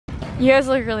You guys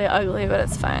look really ugly, but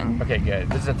it's fine. Okay, good.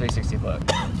 This is a 360 look.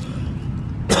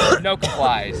 No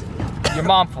complies. Your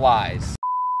mom flies.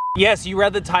 Yes, you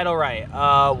read the title right.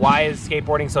 Why is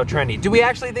skateboarding so trendy? Do we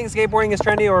actually think skateboarding is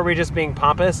trendy, or are we just being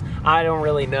pompous? I don't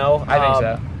really know. I think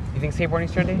so. You think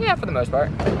skateboarding's trendy? Yeah, for the most part.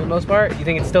 For the most part? You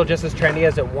think it's still just as trendy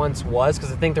as it once was?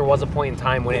 Because I think there was a point in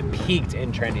time when it peaked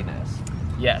in trendiness.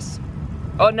 Yes.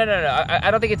 Oh, no. I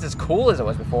don't think it's as cool as it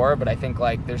was before, but I think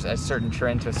like there's a certain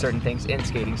trend to certain things in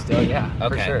skating still, yeah,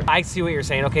 okay. For sure. I see what you're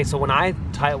saying. Okay, so when I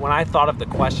thought of the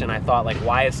question, I thought like,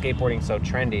 why is skateboarding so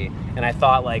trendy? And I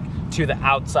thought like, to the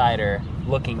outsider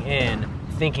looking in,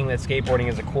 thinking that skateboarding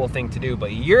is a cool thing to do,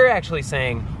 but you're actually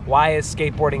saying, why is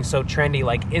skateboarding so trendy?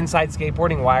 Like inside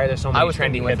skateboarding, why are there so many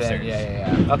trendy hipsters?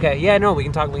 Yeah. Okay, yeah, no, we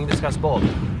can discuss both.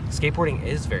 Skateboarding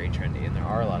is very trendy, and there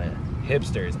are a lot of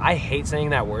hipsters. I hate saying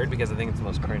that word because I think it's the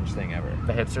most cringe thing ever.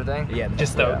 The hipster thing? Yeah,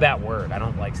 just that word. I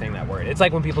don't like saying that word. It's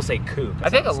like when people say kook. I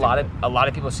think a lot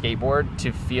of people skateboard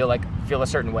to feel a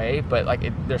certain way, but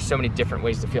like there's so many different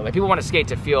ways to feel. Like people want to skate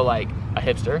to feel like a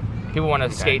hipster. People want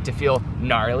to skate to feel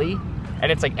gnarly.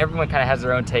 And it's like everyone kind of has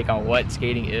their own take on what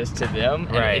skating is to them.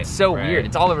 And it's so weird.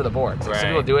 It's all over the board. So some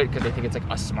people do it because they think it's like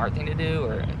a smart thing to do,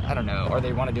 or I don't know, or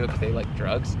they want to do it because they like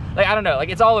drugs. Like, I don't know. Like,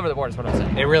 it's all over the board is what I'm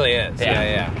saying. It really is.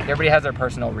 Yeah. Everybody has their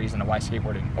personal reason of why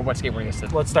skateboarding, or what skateboarding is to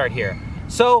them. Let's start here.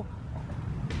 So,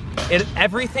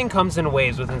 everything comes in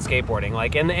waves within skateboarding.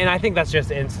 Like, and I think that's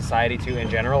just in society too, in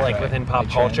general. Like within pop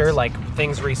culture, like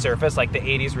things resurface. Like the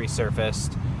 80s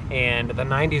resurfaced, and the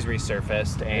 90s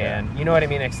resurfaced, and you know what I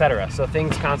mean, etc. So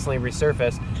things constantly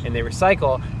resurface, and they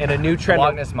recycle, and a new trend. The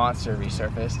Loch Ness Monster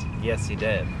resurfaced. Yes, he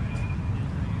did.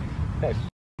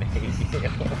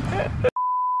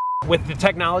 With the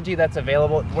technology that's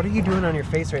available, what are you doing on your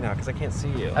face right now? Because I can't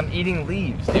see you. I'm eating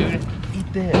leaves, dude.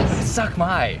 Eat this. Suck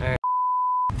my.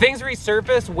 Things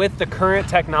resurface with the current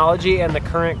technology and the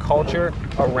current culture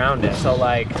around it. So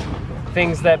like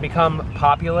things that become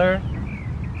popular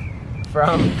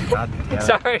from. God damn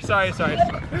it. Sorry.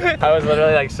 I was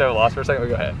literally like so lost for a second.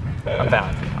 Go ahead. I'm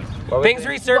back. Things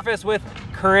resurface with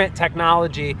current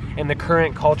technology and the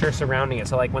current culture surrounding it.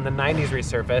 So like when the 90s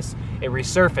resurfaced, it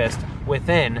resurfaced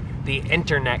within the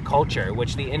internet culture,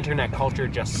 which the internet culture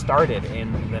just started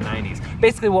in the 90s.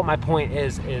 Basically what my point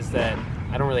is that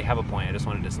I don't really have a point. I just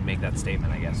wanted to make that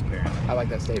statement, I guess, apparently. I like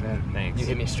that statement. Thanks. You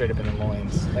hit me straight up in the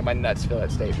loins. Like my nuts feel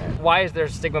that statement. Why is there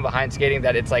stigma behind skating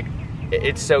that it's like,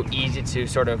 it's so easy to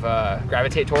sort of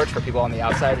gravitate towards for people on the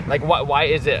outside? Like, why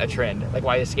is it a trend? Like,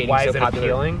 why is skating so popular? Why is it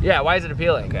appealing? Yeah, why is it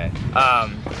appealing? Okay.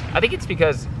 I think it's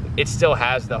because it still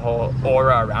has the whole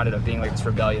aura around it of being like this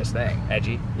rebellious thing.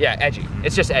 Edgy? Yeah, edgy.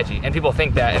 It's just edgy. And people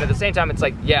think that. And at the same time, it's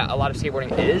like, yeah, a lot of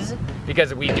skateboarding is,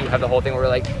 because we do have the whole thing where we're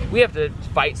like, we have to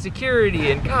fight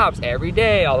security and cops every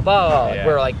day, all the blah. Yeah.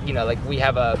 We're like, you know, like we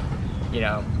have a, you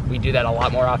know, we do that a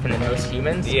lot more often than most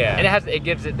humans. Yeah. And it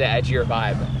gives it the edgier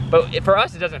vibe. But for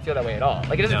us, it doesn't feel that way at all.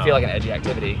 Like, it doesn't feel like an edgy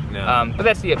activity. No. But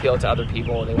that's the appeal to other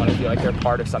people. They want to feel like they're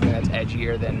part of something that's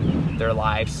edgier than their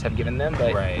lives have given them.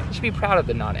 But you should be proud of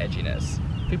the non-edginess.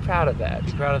 Be proud of that.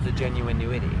 Be proud of the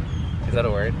genuinity. Is that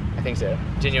a word? I think so.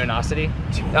 Genuinosity.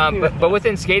 But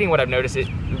within skating, what I've noticed,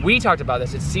 we talked about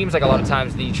this, it seems like a lot of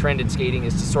times the trend in skating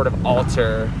is to sort of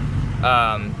alter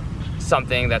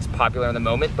something that's popular in the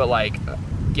moment, but like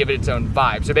give it its own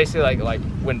vibe. So basically like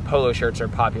when polo shirts are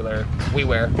popular, we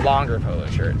wear longer polo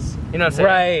shirts. You know what I'm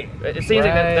saying? Right. It seems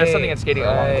like there's something in skating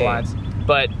along the lines.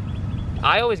 But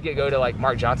I always go to like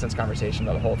Mark Johnson's conversation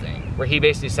about the whole thing, where he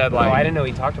basically said like, oh, I didn't know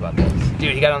he talked about this.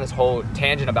 Dude, he got on this whole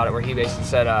tangent about it where he basically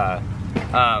said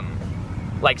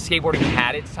like skateboarding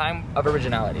had its time of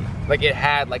originality. Like it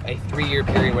had like a 3-year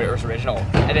period where it was original.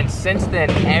 And then since then,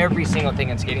 every single thing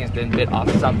in skating has been bit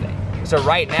off something. So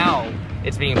right now,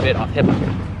 it's being bit off hip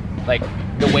hop. Like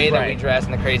the way that we dress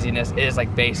and the craziness is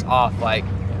like based off like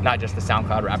not just the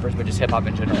SoundCloud rappers, but just hip hop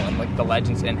in general and like the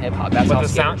legends in hip hop. That's how the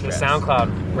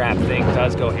SoundCloud rap thing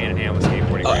does go hand in hand with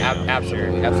skateboarding. Oh,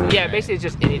 absolutely. Yeah, basically it's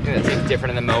just anything that's like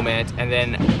different in the moment, and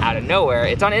then out of nowhere,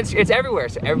 it's on Instagram, it's everywhere,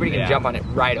 so everybody can jump on it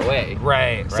right away.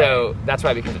 Right. So that's why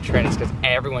it becomes a trend. It's because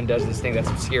everyone does this thing that's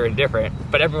obscure and different,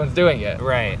 but everyone's doing it.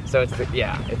 Right. So it's it's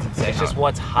insane. It's just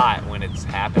what's hot when it's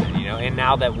happening, you know. And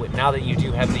now that you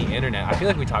do have the internet, I feel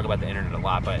like we talk about the internet a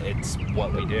lot, but it's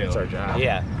what we do. It's our job.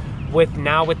 Yeah. With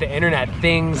the internet,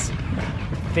 things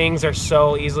are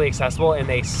so easily accessible, and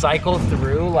they cycle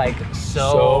through like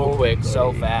so quick,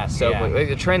 so fast, so quick. Like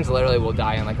the trends literally will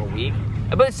die in like a week,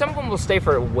 but some of them will stay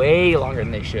for way longer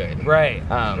than they should. Right.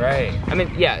 I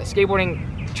mean, yeah, skateboarding,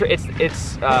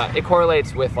 it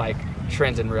correlates with like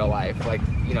trends in real life. Like,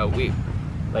 you know, we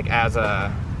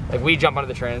jump onto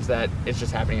the trends that it's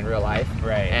just happening in real life.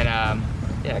 Right. And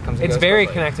Yeah, it comes and It's goes very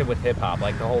quickly. connected with hip hop,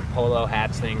 like the whole polo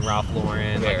hats thing, Ralph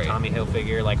Lauren, Very. like Tommy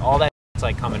Hilfiger, like all that. It's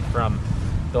like coming from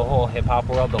the whole hip hop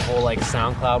world, the whole like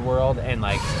SoundCloud world, and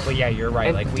like. But yeah, you're right.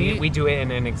 And Like we do it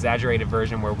in an exaggerated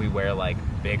version where we wear like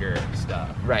bigger stuff.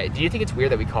 Right. Do you think it's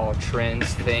weird that we call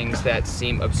trends things that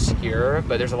seem obscure,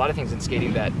 but there's a lot of things in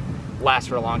skating that last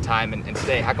for a long time and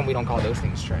stay? How come we don't call those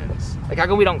things trends? Like, how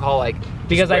come we don't call like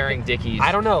Because wearing Dickies?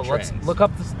 I don't know. Trends? Let's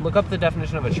look up the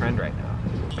definition of a trend right now.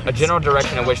 A general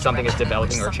direction in which something is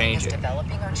developing or changing.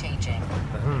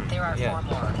 There are Yeah.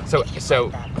 4 more.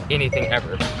 So anything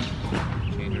ever.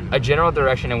 A general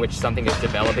direction in which something is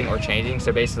developing or changing.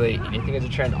 So basically, anything is a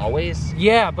trend always.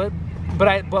 Yeah, but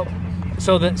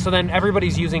so then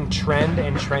everybody's using trend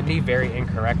and trendy very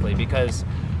incorrectly because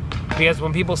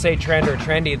when people say trend or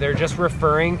trendy, they're just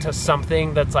referring to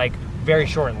something that's like very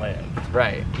short-lived.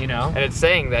 Right. You know? And it's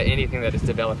saying that anything that is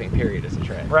developing, period, is a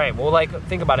trend. Right. Well, like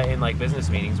think about it in like business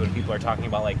meetings when people are talking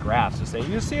about like graphs to say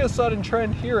you see a sudden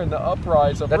trend here in the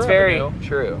uprise of That's revenue. very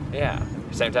true. Yeah.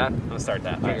 Same time. I'm gonna start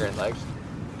that. Finger and legs.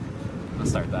 I'm gonna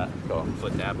start that. Cool.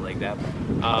 Foot dab, leg dab.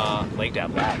 Leg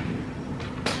dab, lat.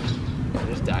 I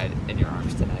just died in your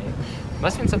arms tonight.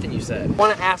 Must have been something you said. I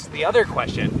want to ask the other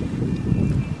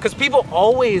question because people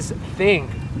always think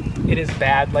it is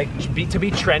bad. Like to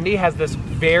be trendy has this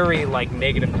very like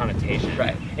negative connotation,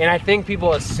 Right. And I think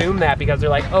people assume that because they're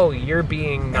like, oh, you're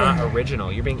being not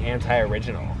original, you're being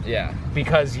anti-original Yeah.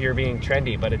 because you're being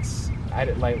trendy. But it's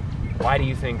like, why do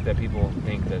you think that people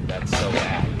think that that's so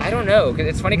bad? I don't know, because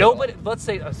it's funny. Nobody. Let's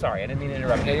say. Oh, sorry, I didn't mean to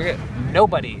interrupt. No, you. you're good.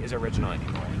 Nobody is original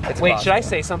anymore. It's Wait, should I impossible.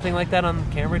 say something like that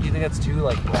on camera? Do you think that's too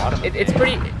like broad of a It's thing?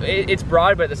 pretty. It's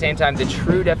broad, but at the same time, the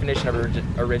true definition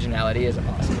of originality is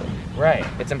impossible. Right.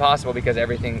 It's impossible because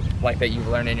everything like that you've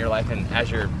learned in your life and as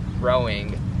you're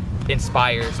growing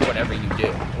inspires whatever you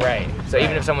do. Right. So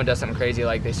even if someone does something crazy,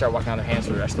 like they start walking on their hands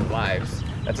for the rest of their lives,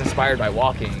 that's inspired by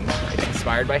walking. It's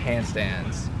inspired by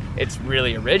handstands. It's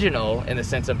really original in the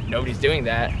sense of nobody's doing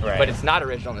that, Right. but it's not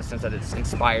original in the sense that it's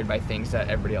inspired by things that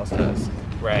everybody else does.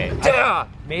 Right.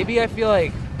 Maybe I feel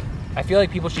like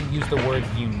people should use the word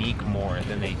unique more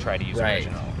than they try to use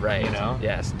original. Right. You know?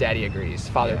 Yes, Daddy agrees.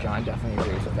 Father Yeah. John definitely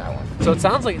agrees with that one. So it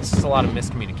sounds like it's just a lot of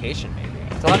miscommunication, maybe.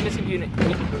 It's a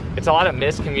lot of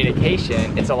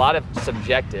miscommunication. It's a lot of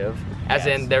subjective, as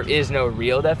Yes. in there is no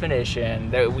real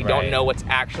definition. That we don't Right. know what's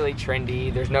actually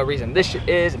trendy. There's no reason this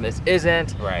is and this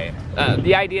isn't. Right.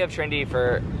 The idea of trendy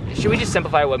should we just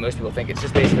simplify what most people think? It's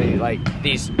just basically like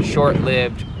these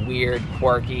short-lived, weird,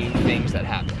 quirky things that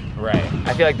happen. Right.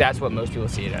 I feel like that's what most people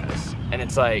see it as. And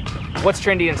it's like, what's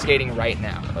trendy in skating right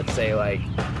now? Let's say like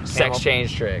sex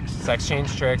change tricks. Sex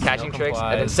change tricks, Catching no tricks, and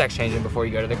then complies. sex changing before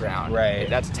you go to the ground. Right.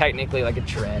 That's technically like a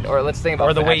trend. Or let's think about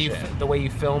Or the fashion. way you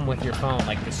film with your phone,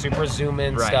 like the super zoom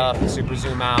in Right. stuff, the super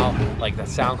zoom out, like the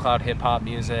SoundCloud hip hop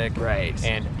music. Right.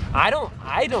 And I don't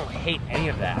hate any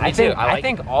of that. Me I too. I like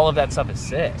think all of that stuff is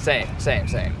sick. Same.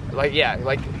 Like, yeah,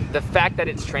 like the fact that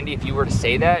it's trendy, if you were to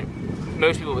say that,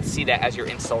 most people would see that as you're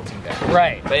insulting them.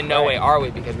 Right. But in no Right. way are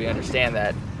we, because we understand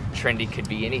that trendy could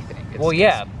be anything. Well,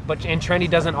 yeah, and trendy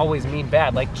doesn't always mean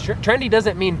bad. Like trendy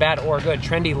doesn't mean bad or good.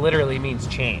 Trendy literally means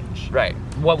change. Right.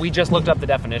 What we just looked up the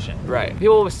definition. Right.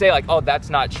 People will say like, oh,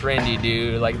 that's not trendy,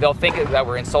 dude. Like they'll think that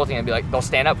we're insulting and be like, they'll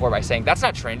stand up for it by saying, that's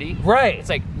not trendy. Right. It's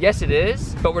like, yes, it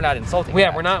is, but we're not insulting. Yeah,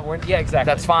 that. yeah, exactly.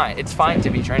 That's fine. It's fine to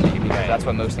be trendy because Right. that's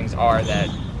what most things are that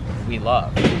we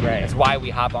love. Right. It's why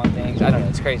we hop on things. I don't know.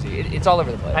 It's crazy. It's all over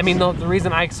the place. I mean, the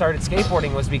reason I started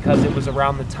skateboarding was because it was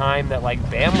around the time that like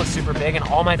BAM was super big and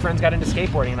all my friends got into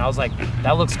skateboarding and I was like,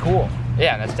 that looks cool.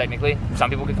 yeah, that's technically, some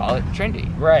people could call it trendy.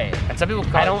 Right. And some people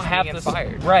call I don't it have being this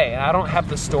inspired. right, and I don't have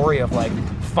the story of like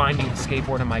finding a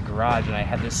skateboard in my garage and I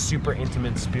had this super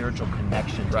intimate spiritual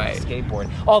connection to Right. the skateboard.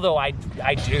 Although I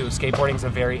do. Skateboarding's a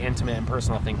very intimate and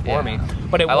personal thing for Yeah. me.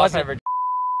 But it I lost wasn't. my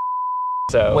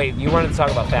So Wait, you wanted to talk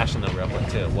about fashion though, real quick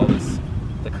too. What was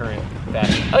the current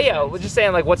fashion? Oh yeah, we're just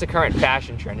saying like what's a current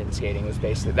fashion trend in skating was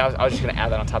basically I was just gonna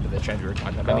add that on top of the trends we were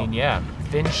talking about. I mean, yeah,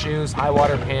 thin shoes, high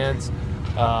water pants,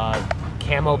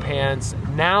 camo pants.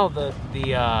 Now the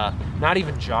not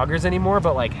even joggers anymore,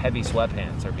 but like heavy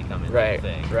sweatpants are becoming Right, a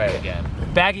thing right. again.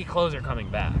 Baggy clothes are coming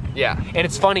back. Yeah. And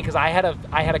it's funny because I had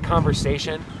a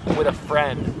conversation with a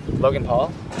friend, Logan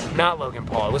Paul? not Logan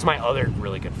Paul. It was my other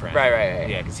really good friend. Right.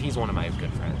 Yeah, because he's one of my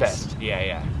good friends. Best.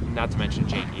 Yeah. Not to mention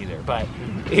Jake either. But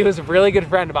he was a really good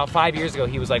friend. About 5 years ago,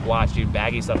 he was like, "Watch, dude,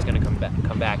 baggy stuff's gonna come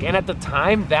back." And at the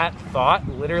time, that thought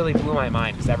literally blew my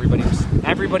mind because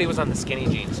everybody was on the skinny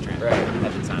jeans trend Right.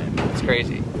 at the time. It's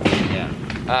crazy.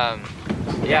 Yeah.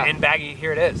 Yeah. And baggy,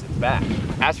 here it is. It's back.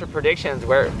 as for predictions,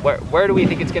 where do we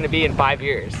think it's going to be in 5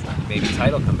 years? Maybe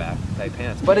title come back, tight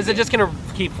pants. But is it just going to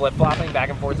keep flip-flopping back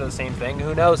and forth to the same thing?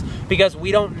 Who knows? Because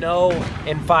we don't know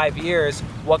in 5 years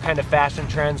what kind of fashion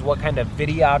trends, what kind of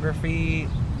videography,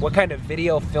 what kind of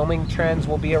video filming trends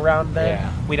will be around then.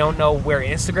 Yeah. We don't know where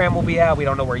Instagram will be at. We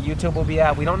don't know where YouTube will be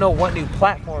at. We don't know what new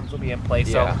platforms will be in place.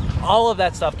 Yeah. So all of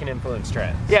that stuff can influence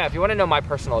trends. Yeah, if you want to know my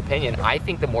personal opinion, I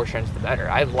think the more trends, the better.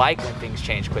 I like when things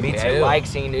change quickly. Me too. I like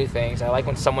seeing new things. I like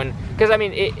when someone, because I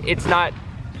mean, it's not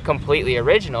completely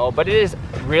original, but it is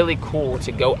really cool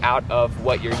to go out of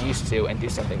what you're used to and do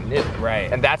something new.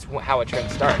 Right. And that's how a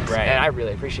trend starts. Right. And I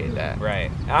really appreciate that.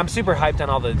 Right. I'm super hyped on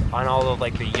all of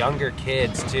like the younger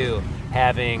kids too,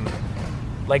 having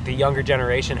like the younger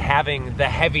generation having the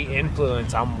heavy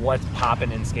influence on what's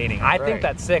popping in skating. I think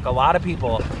that's sick. A lot of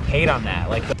people hate on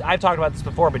that. Like I've talked about this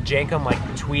before, but Jankum like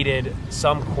tweeted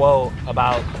some quote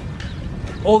about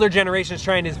older generations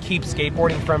trying to keep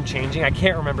skateboarding from changing. I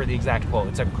can't remember the exact quote.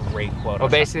 It's a great quote. Well,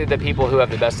 basically the people who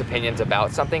have the best opinions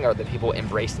about something are the people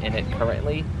embraced in it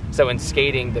currently. So in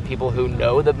skating, the people who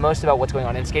know the most about what's going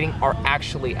on in skating are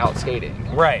actually out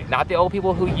skating. Right. Not the old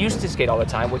people who used to skate all the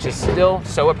time, which is still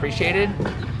so appreciated,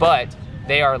 but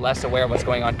they are less aware of what's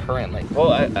going on currently.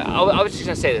 Well, I was just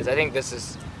gonna say this. I think this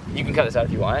is, you can cut this out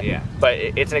if you want. Yeah. But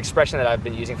it's an expression that I've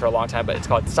been using for a long time, but it's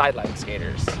called sideline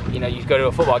skaters. You know, you go to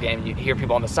a football game, you hear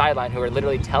people on the sideline who are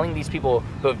literally telling these people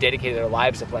who have dedicated their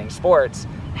lives to playing sports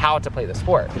how to play the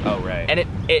sport. Oh, right. And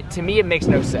it to me, it makes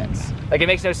no sense. Like, it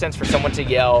makes no sense for someone to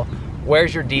yell,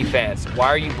 "Where's your defense? Why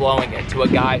are you blowing it?" to a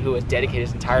guy who has dedicated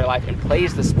his entire life and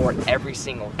plays the sport every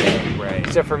single day. Right.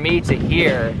 So for me to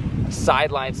hear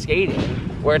sideline skating,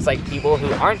 where it's like people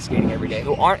who aren't skating every day,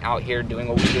 who aren't out here doing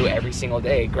what we do every single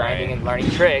day, grinding and learning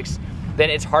tricks, then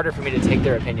it's harder for me to take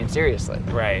their opinion seriously.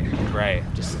 Right, right.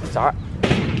 Just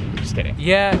kidding.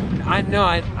 Yeah, I know.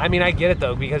 I mean, I get it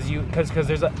though, because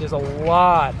there's a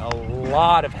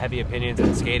lot of heavy opinions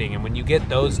in skating, and when you get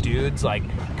those dudes like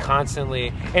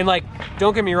constantly, and like,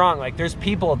 don't get me wrong, like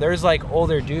there's like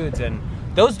older dudes, and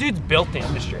those dudes built the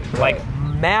industry. Like,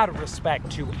 mad respect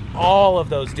to all of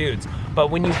those dudes. But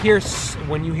when you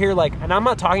hear like, and I'm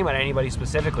not talking about anybody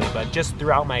specifically, but just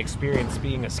throughout my experience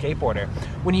being a skateboarder,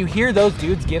 when you hear those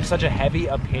dudes give such a heavy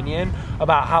opinion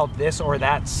about how this or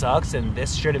that sucks, and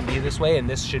this shouldn't be this way, and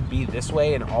this should be this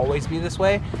way, and always be this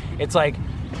way, it's like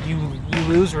you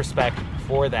lose respect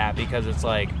for that, because it's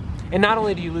like, and not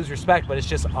only do you lose respect, but it's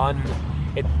just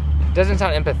it doesn't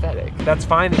sound empathetic. That's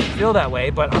fine that you feel that way,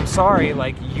 but I'm sorry,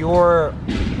 like your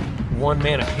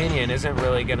one-man opinion isn't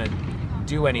really gonna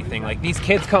do anything. Like, these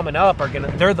kids coming up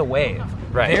they're the wave.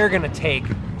 Right. They're gonna take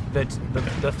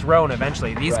the throne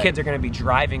eventually. These kids are gonna be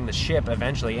driving the ship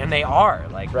eventually, and they are,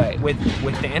 like,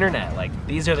 with the internet. Like,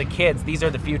 these are the kids, these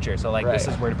are the future, so like this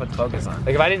is where to put the focus on.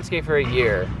 Like, if I didn't skate for a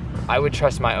year, I would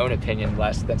trust my own opinion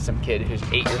less than some kid who's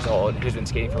 8 years old, who's been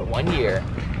skating for 1 year,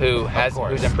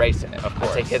 who's embracing it. Of course.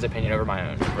 I'll take his opinion over my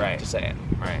own. Right. Just saying.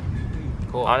 Right.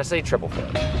 Cool. Honestly, triple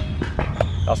flip.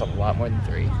 Also a lot more than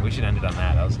 3. We should end it on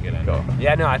that. That was a good end. Cool.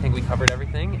 Yeah, no, I think we covered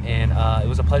everything, and it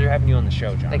was a pleasure having you on the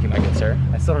show, John. Thank you, my good sir.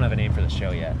 I still don't have a name for the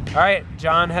show yet. All right,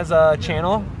 John has a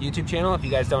channel, YouTube channel. If you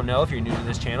guys don't know, if you're new to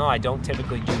this channel, I don't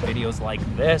typically do videos like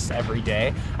this every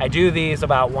day. I do these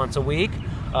about once a week.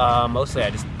 Mostly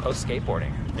I just post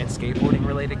skateboarding and skateboarding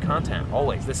related content.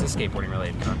 Always, this is skateboarding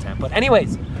related content. But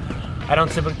anyways, I don't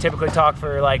typically talk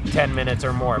for like 10 minutes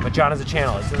or more, but John has a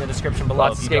channel. It's in the description below.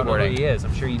 Lots if of you don't know who skateboarding. he is,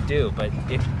 I'm sure you do, but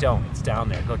if you don't, it's down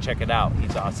there. Go check it out.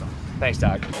 He's awesome. Thanks,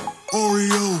 dog.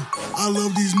 Oreo, I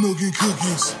love these milk and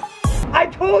cookies. I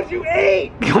told you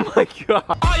 8! Oh my god.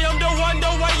 I am the one, the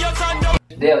way your son.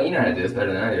 Dale, you know how to do this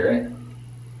better than I do, right?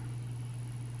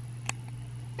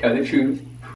 Tell the truth.